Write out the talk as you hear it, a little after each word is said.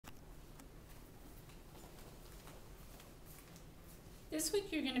this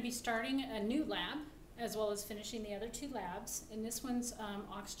week you're going to be starting a new lab as well as finishing the other two labs, and this one's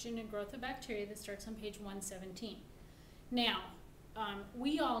oxygen and growth of bacteria that starts on page 117. Now,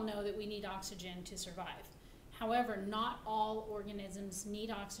 we all know that we need oxygen to survive. However, not all organisms need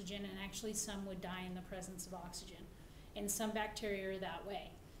oxygen, and actually some would die in the presence of oxygen, and some bacteria are that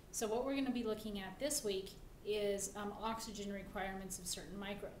way. So what we're going to be looking at this week is oxygen requirements of certain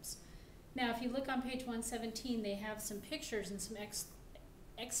microbes. Now, if you look on page 117, they have some pictures and some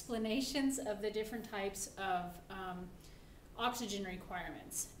explanations of the different types of oxygen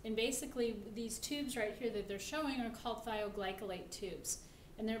requirements. And basically, these tubes right here that they're showing are called thioglycolate tubes.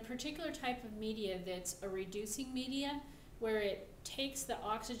 And they're a particular type of media that's a reducing media, where it takes the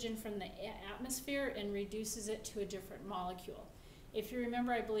oxygen from the atmosphere and reduces it to a different molecule. If you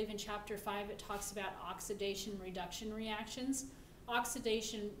remember, I believe in chapter 5, it talks about oxidation reduction reactions.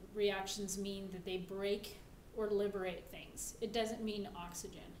 Oxidation reactions mean that they break or liberate things. It doesn't mean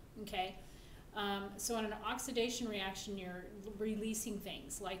oxygen, okay? So in an oxidation reaction, you're releasing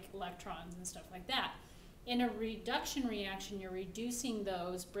things like electrons and stuff like that. In a reduction reaction, you're reducing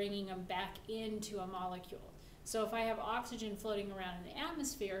those, bringing them back into a molecule. So if I have oxygen floating around in the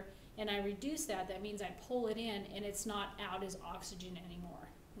atmosphere and I reduce that, that means I pull it in and it's not out as oxygen anymore,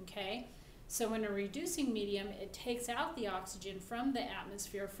 okay? So in a reducing medium, it takes out the oxygen from the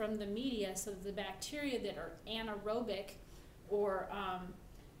atmosphere, from the media, so that the bacteria that are anaerobic or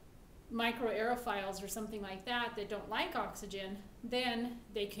microaerophiles or something like that that don't like oxygen, then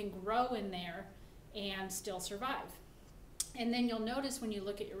they can grow in there and still survive. And then you'll notice when you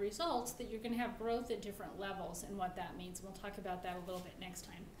look at your results that you're going to have growth at different levels and what that means. We'll talk about that a little bit next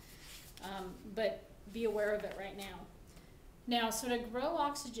time. But be aware of it right now. Now, so to grow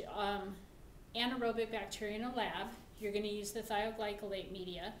oxygen, anaerobic bacteria in a lab, you're going to use the thioglycolate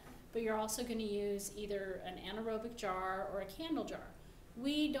media, but you're also going to use either an anaerobic jar or a candle jar.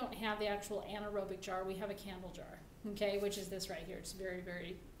 We don't have the actual anaerobic jar, we have a candle jar, okay, which is this right here. It's very,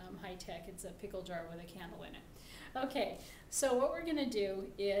 very high tech. It's a pickle jar with a candle in it. Okay, so what we're going to do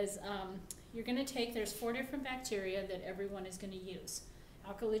is you're going to take, there's 4 different bacteria that everyone is going to use.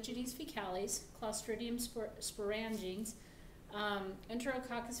 Alkaligines faecalis, Clostridium sporangiens,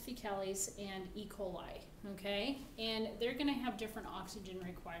 Enterococcus faecalis, and E. coli, okay? And they're going to have different oxygen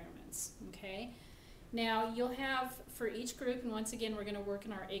requirements, okay? Now, you'll have for each group, and once again, we're going to work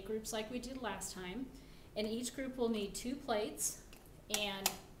in our 8 groups like we did last time, and each group will need 2 plates and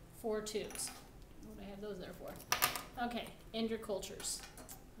 4 tubes. What do I have those there for? Okay, and your cultures,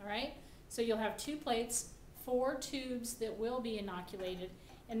 all right? So you'll have 2 plates, 4 tubes that will be inoculated,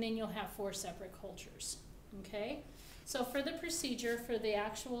 and then you'll have 4 separate cultures, okay? So for the procedure, for the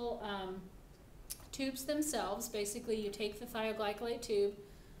actual tubes themselves, basically you take the thioglycolate tube,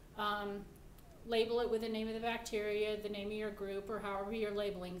 label it with the name of the bacteria, the name of your group, or however you're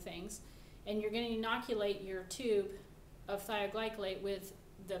labeling things, and you're going to inoculate your tube of thioglycolate with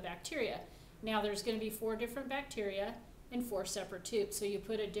the bacteria. Now there's going to be 4 different bacteria and 4 separate tubes, so you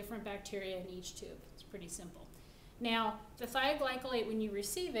put a different bacteria in each tube. It's pretty simple. Now, the thioglycolate, when you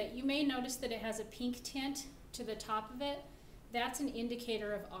receive it, you may notice that it has a pink tint to the top of it. That's an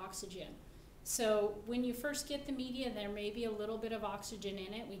indicator of oxygen. So when you first get the media, there may be a little bit of oxygen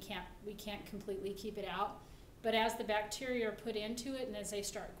in it. We can't completely keep it out. But as the bacteria are put into it and as they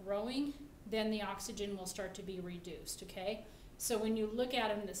start growing, then the oxygen will start to be reduced, okay? So when you look at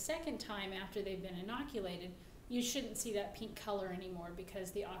them the second time after they've been inoculated, you shouldn't see that pink color anymore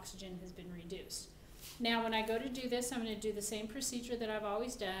because the oxygen has been reduced. Now when I go to do this, I'm going to do the same procedure that I've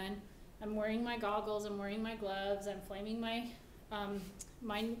always done. I'm wearing my goggles, I'm wearing my gloves, I'm flaming my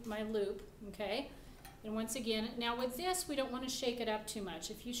my loop, okay? And once again, now with this, we don't want to shake it up too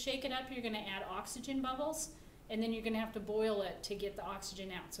much. If you shake it up, you're going to add oxygen bubbles, and then you're going to have to boil it to get the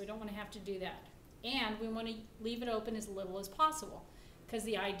oxygen out. So we don't want to have to do that. And we want to leave it open as little as possible, because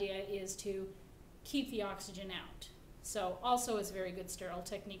the idea is to keep the oxygen out. So also it's a very good sterile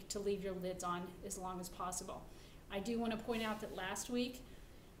technique to leave your lids on as long as possible. I do want to point out that last week,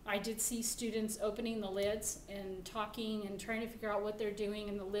 I did see students opening the lids and talking and trying to figure out what they're doing,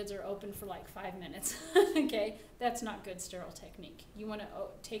 and the lids are open for like 5 minutes. Okay, that's not good sterile technique. You want to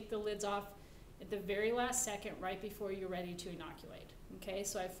take the lids off at the very last second right before you're ready to inoculate. Okay,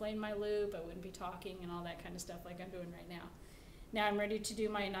 so I flamed my loop, I wouldn't be talking and all that kind of stuff like I'm doing right now. Now I'm ready to do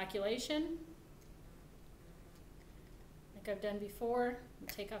my inoculation. Like I've done before,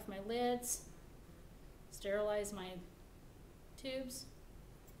 take off my lids, sterilize my tubes.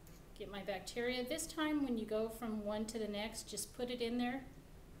 Get my bacteria. This time when you go from one to the next, just put it in there.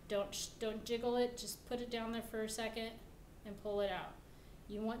 Don't jiggle it, just put it down there for a second and pull it out.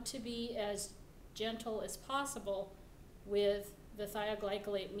 You want to be as gentle as possible with the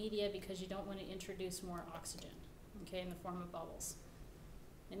thioglycolate media because you don't want to introduce more oxygen, okay, in the form of bubbles.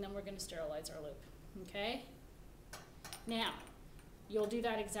 And then we're going to sterilize our loop, okay? Now, you'll do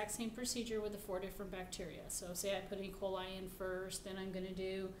that exact same procedure with the 4 different bacteria. So say I put E. coli in first, then I'm going to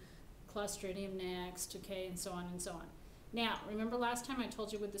do Clostridium next, okay, and so on and so on. Now, remember last time I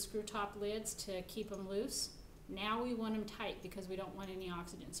told you with the screw top lids to keep them loose? Now we want them tight because we don't want any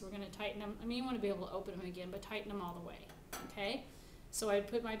oxygen. So we're going to tighten them. I mean, you want to be able to open them again, but tighten them all the way, okay? So I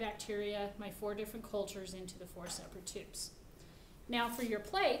put my bacteria, my 4 different cultures into the 4 separate tubes. Now for your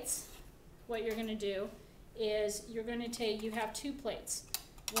plates, what you're going to do is you're going to take, you have 2 plates.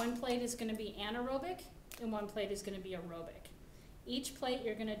 One plate is going to be anaerobic and one plate is going to be aerobic. Each plate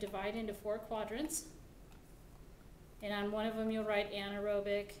you're going to divide into 4 quadrants, and on one of them you'll write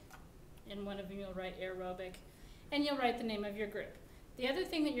anaerobic, and one of them you'll write aerobic, and you'll write the name of your group. The other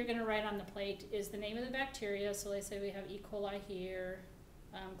thing that you're going to write on the plate is the name of the bacteria. So let's say we have E. coli here,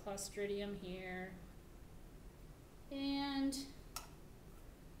 Clostridium here, and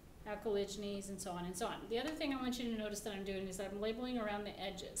Alcaligenes, and so on and so on. The other thing I want you to notice that I'm doing is I'm labeling around the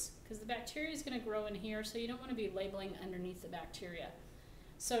edges because the bacteria is going to grow in here, so you don't want to be labeling underneath the bacteria.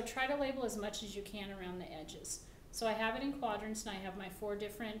 So try to label as much as you can around the edges. So I have it in quadrants, and I have my 4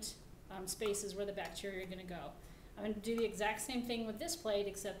 different spaces where the bacteria are going to go. I'm going to do the exact same thing with this plate,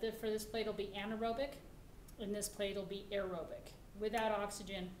 except that for this plate it'll be anaerobic, and this plate will be aerobic, without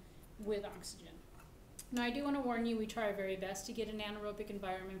oxygen, with oxygen. Now I do want to warn you, we try our very best to get an anaerobic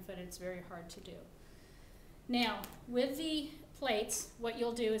environment, but it's very hard to do. Now, with the plates, what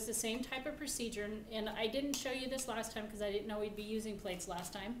you'll do is the same type of procedure, and I didn't show you this last time because I didn't know we'd be using plates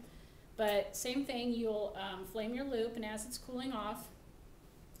last time, but same thing, you'll flame your loop, and as it's cooling off,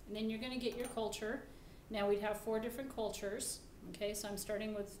 and then you're going to get your culture. Now we'd have 4 different cultures, okay, so I'm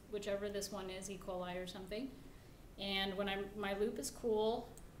starting with whichever this one is, E. coli or something, and when my loop is cool,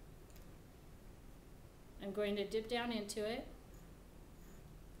 I'm going to dip down into it.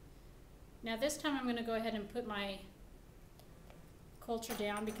 Now this time I'm going to go ahead and put my culture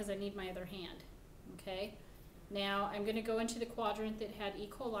down because I need my other hand, okay? Now I'm going to go into the quadrant that had E.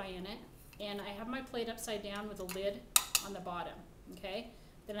 coli in it, and I have my plate upside down with a lid on the bottom, okay?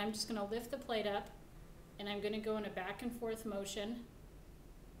 Then I'm just going to lift the plate up, and I'm going to go in a back and forth motion,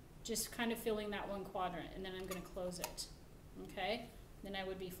 just kind of filling that one quadrant, and then I'm going to close it, okay? Then I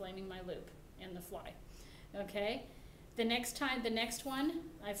would be flaming my loop and the fly, okay? The next one,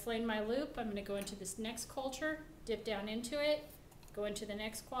 I flame my loop, I'm going to go into this next culture, dip down into it, go into the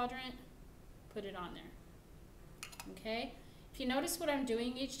next quadrant, put it on there, okay? If you notice what I'm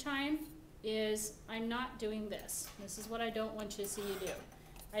doing each time is I'm not doing this. This is what I don't want you to see you do.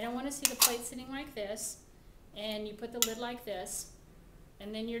 I don't want to see the plate sitting like this, and you put the lid like this,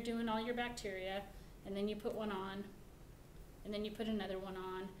 and then you're doing all your bacteria, and then you put one on, and then you put another one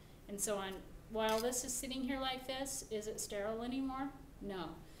on, and so on. While this is sitting here like this, is it sterile anymore? No.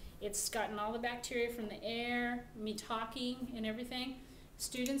 It's gotten all the bacteria from the air, me talking and everything.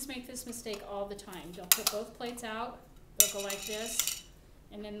 Students make this mistake all the time. They'll put both plates out, they'll go like this,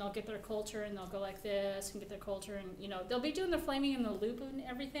 and then they'll get their culture and they'll go like this and get their culture, and you know, they'll be doing the flaming in the loop and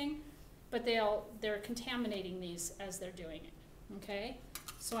everything, but they're contaminating these as they're doing it, okay?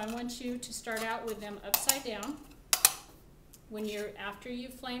 So I want you to start out with them upside down. After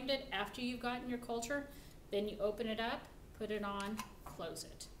you've flamed it, after you've gotten your culture, then you open it up, put it on, close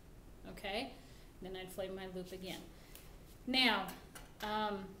it, okay? Then I'd flame my loop again. Now,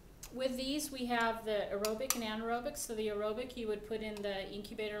 with these we have the aerobic and anaerobic. So the aerobic you would put in the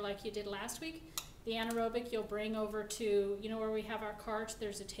incubator like you did last week. The anaerobic you'll bring over to, you know where we have our cart,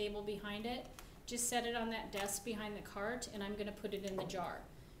 there's a table behind it. Just set it on that desk behind the cart, and I'm going to put it in the jar.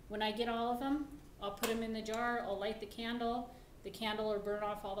 When I get all of them, I'll put them in the jar, I'll light the candle will burn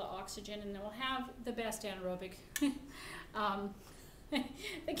off all the oxygen, and then we'll have the best anaerobic.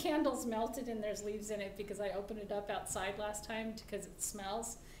 The candle's melted and there's leaves in it because I opened it up outside last time because it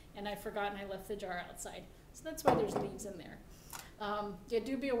smells, and I forgot and I left the jar outside. So that's why there's leaves in there. Yeah,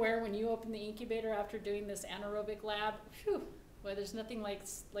 do be aware when you open the incubator after doing this anaerobic lab, whew, well, there's nothing like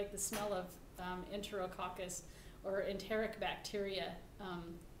the smell of Enterococcus or enteric bacteria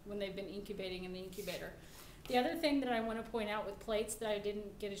when they've been incubating in the incubator. The other thing that I want to point out with plates that I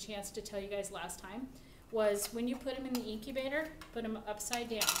didn't get a chance to tell you guys last time was when you put them in the incubator, put them upside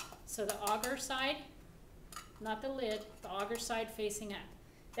down. So the auger side, not the lid, the auger side facing up.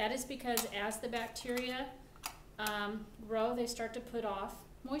 That is because as the bacteria grow, they start to put off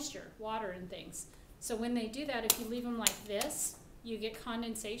moisture, water and things. So when they do that, if you leave them like this, you get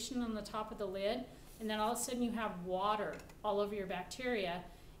condensation on the top of the lid, and then all of a sudden you have water all over your bacteria.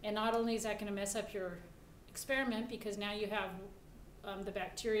 And not only is that going to mess up your experiment because now you have the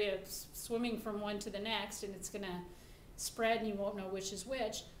bacteria swimming from one to the next, and it's going to spread and you won't know which is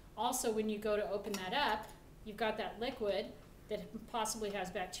which. Also, when you go to open that up, you've got that liquid that possibly has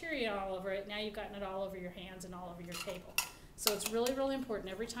bacteria all over it. Now you've gotten it all over your hands and all over your table. So it's really, really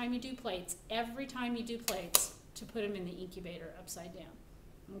important every time you do plates, to put them in the incubator upside down.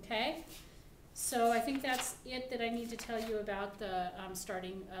 Okay? So I think that's it that I need to tell you about the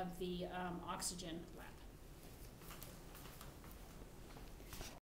starting of the oxygen lab.